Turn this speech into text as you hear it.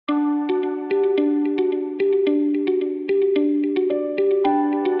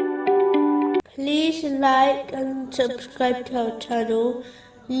Please like and subscribe to our channel.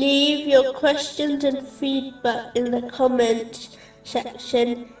 Leave your questions and feedback in the comments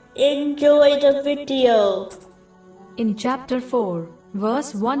section. Enjoy the video. In chapter 4,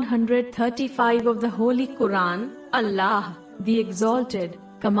 verse 135 of the Holy Quran, Allah, the Exalted,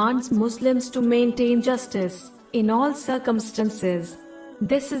 commands Muslims to maintain justice in all circumstances.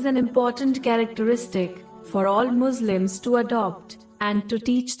 This is an important characteristic for all Muslims to adopt and to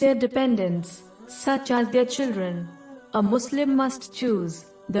teach their dependents, such as their children. A Muslim must choose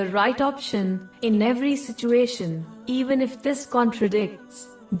the right option in every situation, even if this contradicts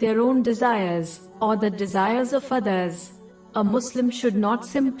their own desires or the desires of others. A Muslim should not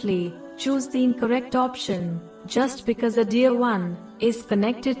simply choose the incorrect option just because a dear one is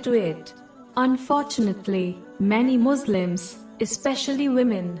connected to it. Unfortunately, many Muslims, especially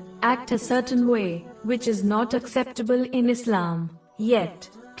women, act a certain way which is not acceptable in Islam, yet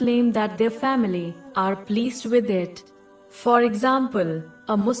claim that their family are pleased with it. For example,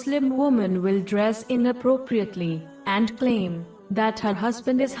 a Muslim woman will dress inappropriately and claim that her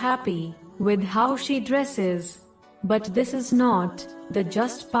husband is happy with how she dresses. But this is not the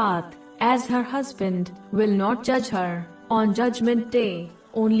just path, as her husband will not judge her on Judgment Day.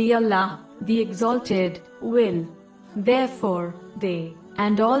 Only Allah, the Exalted, will. Therefore, they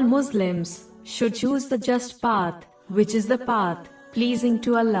and all Muslims should choose the just path, which is the path pleasing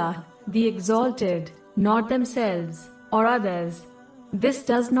to Allah, the Exalted, not themselves or others. This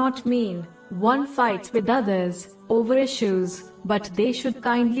does not mean one fights with others over issues, but they should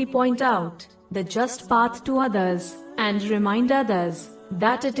kindly point out the just path to others and remind others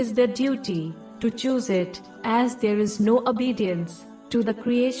that it is their duty to choose it, as there is no obedience to the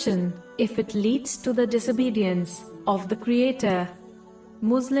creation if it leads to the disobedience of the Creator.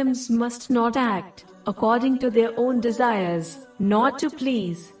 Muslims must not act according to their own desires, nor to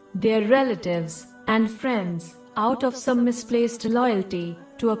please their relatives and friends out of some misplaced loyalty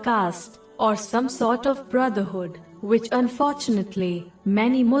to a caste or some sort of brotherhood, which unfortunately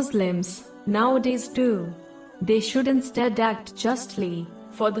many Muslims nowadays do. They should instead act justly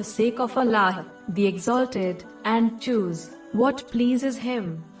for the sake of Allah, the Exalted, and choose what pleases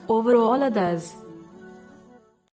Him over all others.